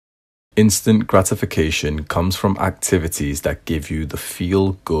Instant gratification comes from activities that give you the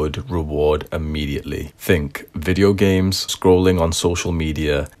feel-good reward immediately. Think video games, scrolling on social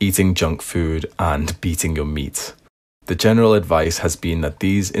media, eating junk food, and beating your meat. The general advice has been that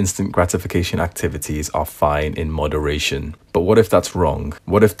these instant gratification activities are fine in moderation. But what if that's wrong?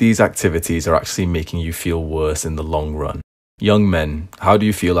 What if these activities are actually making you feel worse in the long run? Young men, how do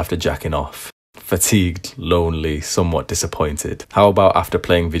you feel after jacking off? Fatigued, lonely, somewhat disappointed. How about after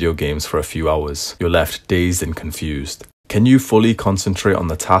playing video games for a few hours? You're left dazed and confused. Can you fully concentrate on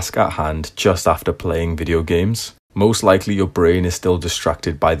the task at hand just after playing video games? Most likely your brain is still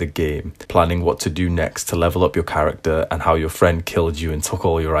distracted by the game, planning what to do next to level up your character and how your friend killed you and took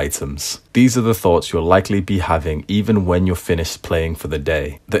all your items. These are the thoughts you'll likely be having even when you're finished playing for the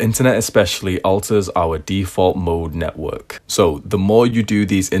day. The internet especially alters our default mode network. So the more you do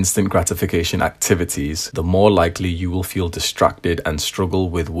these instant gratification activities, the more likely you will feel distracted and struggle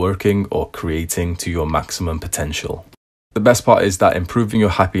with working or creating to your maximum potential. The best part is that improving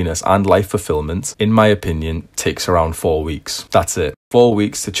your happiness and life fulfillment, in my opinion, takes around 4 weeks. That's it. 4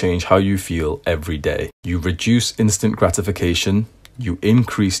 weeks to change how you feel every day. You reduce instant gratification, you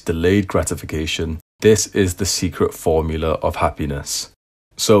increase delayed gratification. This is the secret formula of happiness.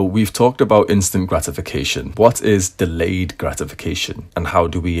 So we've talked about instant gratification. What is delayed gratification and how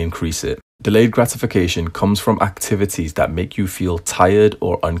do we increase it? Delayed gratification comes from activities that make you feel tired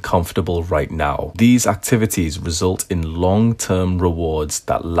or uncomfortable right now. These activities result in long-term rewards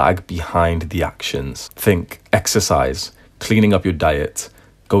that lag behind the actions. Think exercise, cleaning up your diet,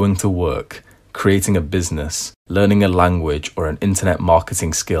 going to work, creating a business, learning a language or an internet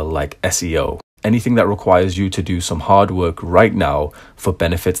marketing skill like SEO. Anything that requires you to do some hard work right now for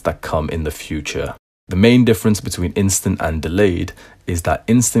benefits that come in the future. The main difference between instant and delayed is that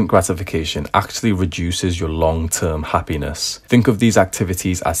instant gratification actually reduces your long-term happiness. Think of these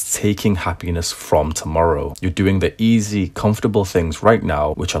activities as taking happiness from tomorrow. You're doing the easy, comfortable things right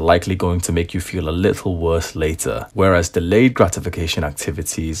now, which are likely going to make you feel a little worse later. Whereas delayed gratification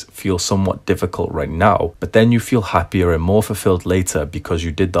activities feel somewhat difficult right now, but then you feel happier and more fulfilled later because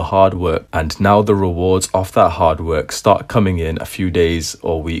you did the hard work, and now the rewards of that hard work start coming in a few days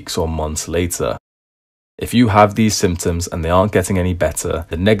or weeks or months later. If you have these symptoms and they aren't getting any better,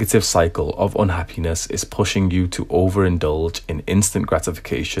 the negative cycle of unhappiness is pushing you to overindulge in instant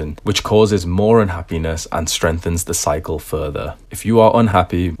gratification, which causes more unhappiness and strengthens the cycle further. If you are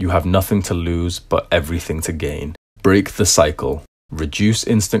unhappy, you have nothing to lose but everything to gain. Break the cycle. Reduce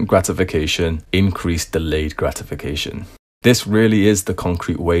instant gratification, increase delayed gratification. This really is the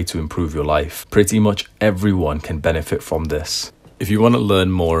concrete way to improve your life. Pretty much everyone can benefit from this. If you want to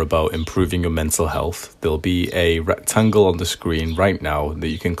learn more about improving your mental health, there'll be a rectangle on the screen right now that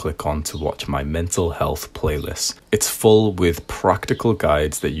you can click on to watch my mental health playlist. It's full with practical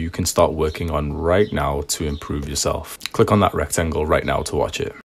guides that you can start working on right now to improve yourself. Click on that rectangle right now to watch it.